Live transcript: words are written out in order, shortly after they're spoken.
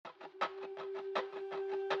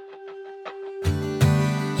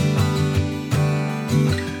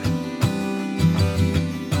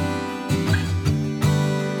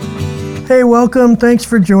Hey, welcome. Thanks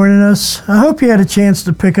for joining us. I hope you had a chance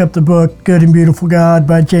to pick up the book, Good and Beautiful God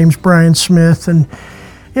by James Bryan Smith. And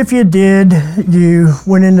if you did, you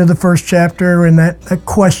went into the first chapter and that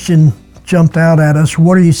question jumped out at us.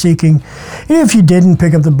 What are you seeking? And if you didn't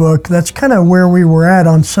pick up the book, that's kind of where we were at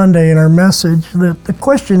on Sunday in our message. The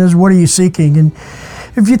question is, what are you seeking? And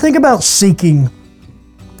if you think about seeking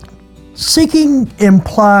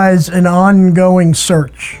implies an ongoing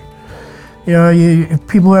search. You know,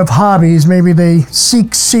 people who have hobbies, maybe they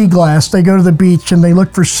seek sea glass. They go to the beach and they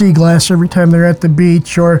look for sea glass every time they're at the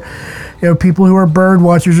beach. Or, people who are bird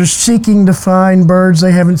watchers are seeking to find birds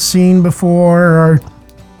they haven't seen before. Or,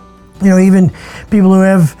 even people who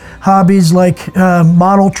have hobbies like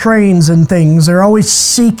model trains and things. They're always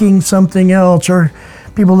seeking something else. Or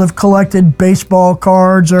people that have collected baseball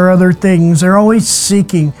cards or other things. They're always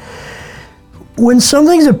seeking. When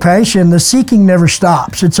something's a passion, the seeking never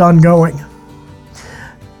stops. It's ongoing.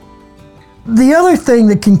 The other thing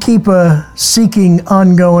that can keep a seeking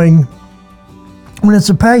ongoing, when it's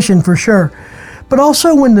a passion for sure, but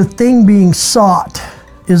also when the thing being sought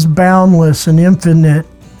is boundless and infinite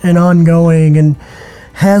and ongoing and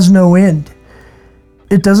has no end.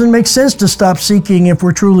 It doesn't make sense to stop seeking if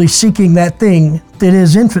we're truly seeking that thing that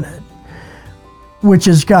is infinite, which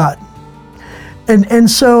is God. And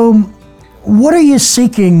so what are you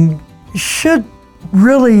seeking should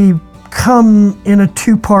really come in a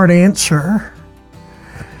two-part answer.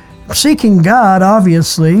 Seeking God,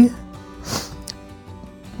 obviously,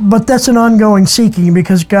 but that's an ongoing seeking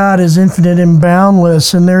because God is infinite and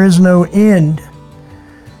boundless and there is no end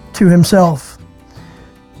to himself.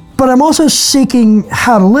 But I'm also seeking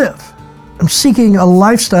how to live. I'm seeking a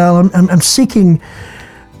lifestyle. I'm seeking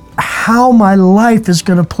how my life is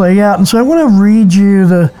going to play out. And so I want to read you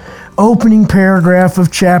the opening paragraph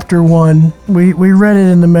of chapter 1. We read it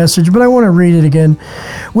in the message, but I want to read it again.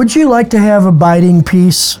 Would you like to have abiding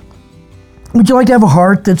peace? Would you like to have a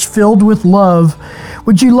heart that's filled with love?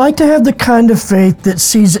 Would you like to have the kind of faith that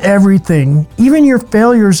sees everything, even your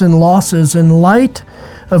failures and losses, in light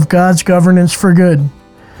of God's governance for good?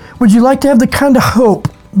 Would you like to have the kind of hope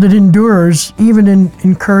that endures even in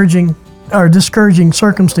encouraging or discouraging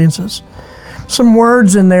circumstances? Some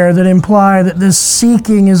words in there that imply that this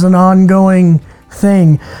seeking is an ongoing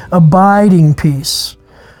thing. Abiding peace,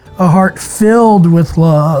 a heart filled with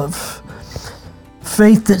love,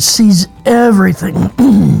 faith that sees everything,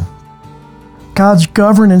 God's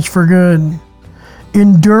governance for good,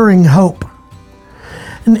 enduring hope.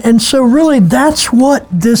 And so really that's what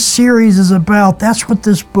this series is about. That's what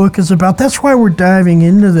this book is about. That's why we're diving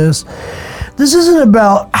into this. This isn't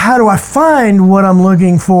about how do I find what I'm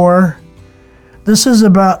looking for. This is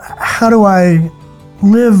about how do I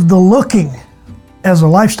live the looking as a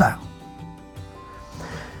lifestyle.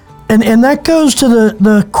 And that goes to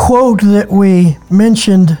the quote that we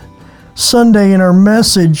mentioned Sunday in our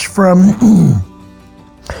message from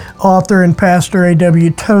author and pastor A.W.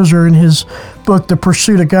 Tozer in his book, The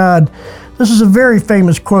Pursuit of God. This is a very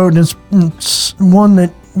famous quote, and it's one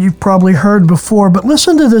that you've probably heard before, but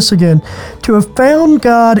listen to this again. To have found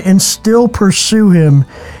God and still pursue him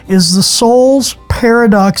is the soul's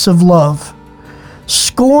paradox of love.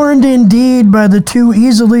 Scorned indeed by the too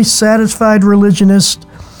easily satisfied religionist,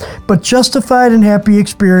 but justified and happy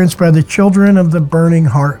experience by the children of the burning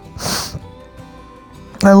heart.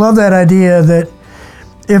 I love that idea that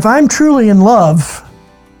if I'm truly in love,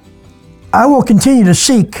 I will continue to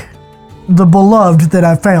seek the beloved that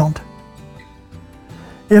I found.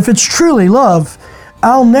 If it's truly love,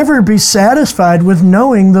 I'll never be satisfied with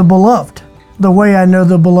knowing the beloved the way I know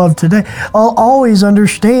the beloved today. I'll always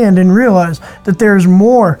understand and realize that there's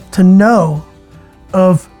more to know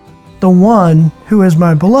of the one who is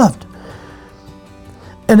my beloved.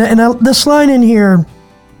 And this line in here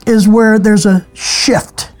is where there's a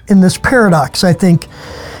shift in this paradox, I think.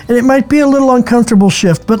 And it might be a little uncomfortable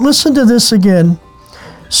shift, but listen to this again.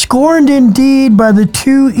 Scorned indeed by the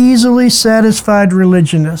too easily satisfied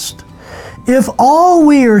religionist. If all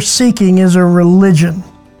we are seeking is a religion,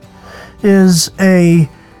 is a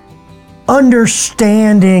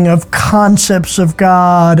understanding of concepts of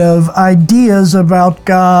God, of ideas about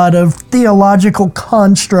God, of theological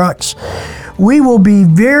constructs, we will be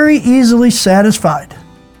very easily satisfied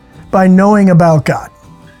by knowing about God.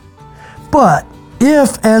 But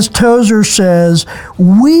if, as Tozer says,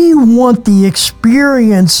 we want the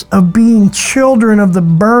experience of being children of the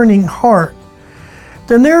burning heart,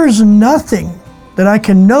 then there is nothing that I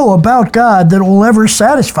can know about God that will ever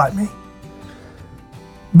satisfy me.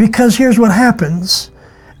 Because here's what happens.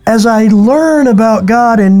 As I learn about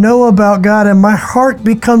God and know about God and my heart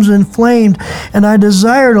becomes inflamed and I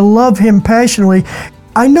desire to love him passionately,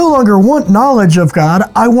 I no longer want knowledge of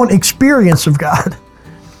God. I want experience of God.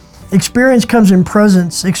 Experience comes in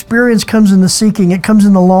presence. Experience comes in the seeking. It comes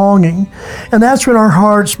in the longing. And that's when our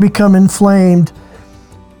hearts become inflamed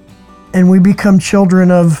and we become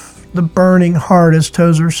children of the burning heart, as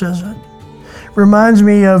Tozer says it. Reminds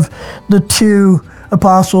me of the two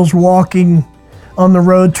apostles walking on the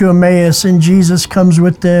road to Emmaus, and Jesus comes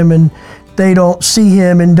with them, and they don't see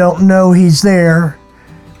him and don't know he's there,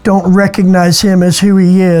 don't recognize him as who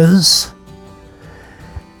he is.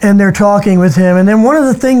 And they're talking with him. And then one of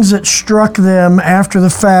the things that struck them after the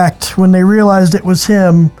fact, when they realized it was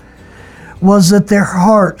him, was that their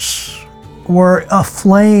hearts were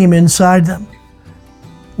aflame inside them.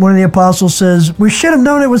 One of the apostles says, "We should have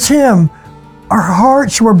known it was him. Our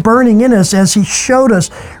hearts were burning in us as he showed us,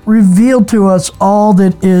 revealed to us all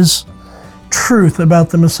that is truth about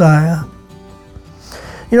the Messiah."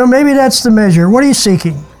 You know, maybe that's the measure. What are you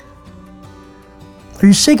seeking? Are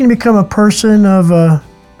you seeking to become a person of a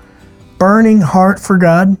burning heart for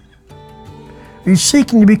God? Are you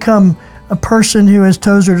seeking to become a person who, as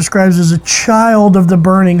Tozer describes, as a child of the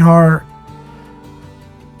burning heart,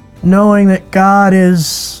 knowing that God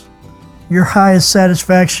is your highest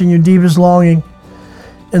satisfaction, your deepest longing,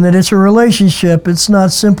 and that it's a relationship, it's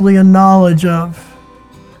not simply a knowledge of?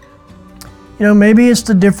 You know, maybe it's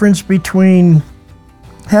the difference between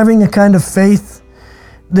having a kind of faith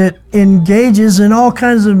that engages in all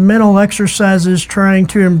kinds of mental exercises trying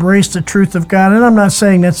to embrace the truth of God. And I'm not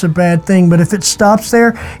saying that's a bad thing, but if it stops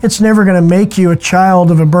there, it's never going to make you a child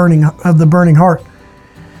of the burning heart.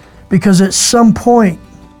 Because at some point,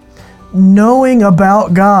 knowing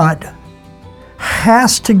about God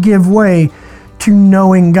has to give way to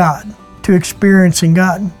knowing God, to experiencing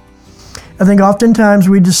God. I think oftentimes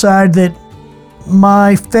we decide that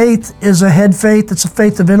my faith is a head faith, it's a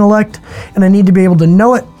faith of intellect, and I need to be able to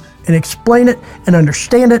know it and explain it and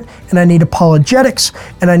understand it, and I need apologetics,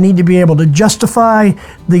 and I need to be able to justify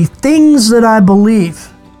the things that I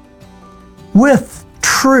believe with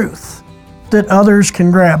truth that others can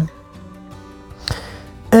grab.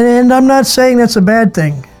 And I'm not saying that's a bad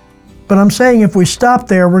thing, but I'm saying if we stop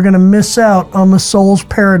there, we're going to miss out on the soul's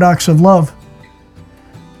paradox of love.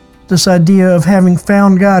 This idea of having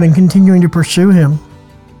found God and continuing to pursue him.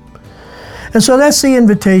 And so that's the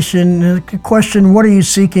invitation. The question, what are you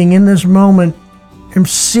seeking in this moment? I'm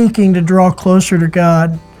seeking to draw closer to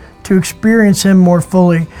God, to experience him more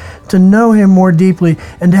fully, to know him more deeply,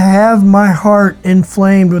 and to have my heart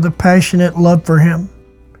inflamed with a passionate love for him.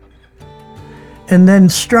 And then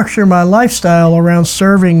structure my lifestyle around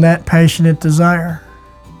serving that passionate desire.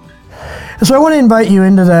 And so I want to invite you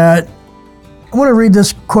into that. I want to read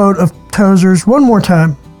this quote of Tozer's one more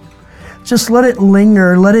time. Just let it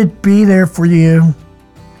linger. Let it be there for you.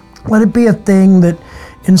 Let it be a thing that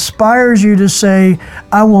inspires you to say,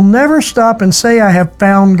 I will never stop and say I have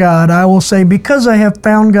found God. I will say, because I have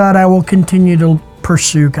found God, I will continue to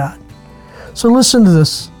pursue God. So listen to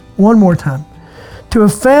this one more time. To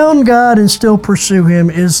have found God and still pursue him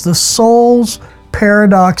is the soul's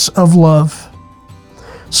paradox of love.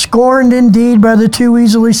 Scorned indeed by the too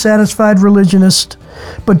easily satisfied religionist,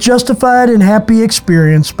 but justified in happy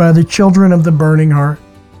experience by the children of the burning heart.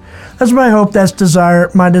 That's my hope, that's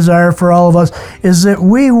my desire for all of us, is that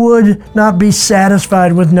we would not be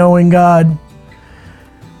satisfied with knowing God,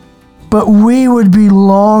 but we would be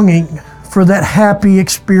longing for that happy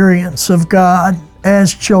experience of God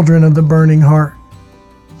as children of the burning heart.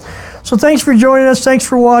 So thanks for joining us. Thanks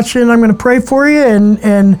for watching. I'm going to pray for you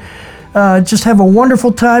and just have a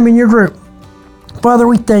wonderful time in your group. Father,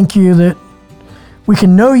 we thank you that we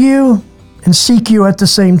can know you and seek you at the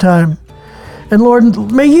same time. And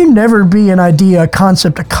Lord, may you never be an idea, a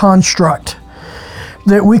concept, a construct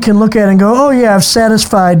that we can look at and go, oh yeah, I've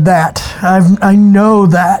satisfied that. I know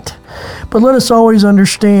that. But let us always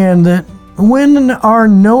understand that when our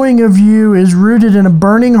knowing of you is rooted in a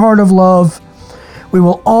burning heart of love, we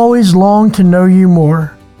will always long to know you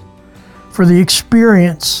more. For the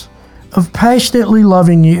experience of passionately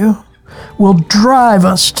loving you will drive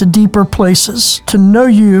us to deeper places, to know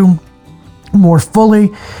you more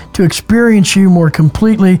fully, to experience you more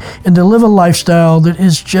completely, and to live a lifestyle that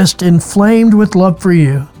is just inflamed with love for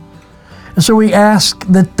you. And so we ask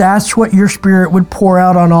that that's what your Spirit would pour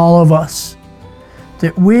out on all of us,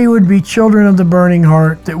 that we would be children of the burning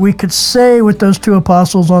heart, that we could say with those two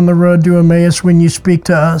apostles on the road to Emmaus when you speak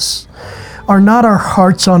to us, are not our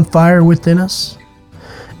hearts on fire within us?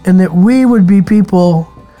 And that we would be people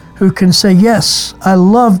who can say, yes, I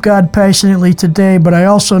love God passionately today, but I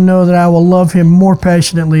also know that I will love him more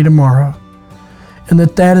passionately tomorrow. And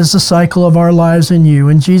that is the cycle of our lives in you.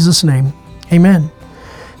 In Jesus' name, amen.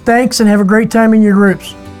 Thanks, and have a great time in your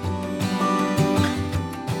groups.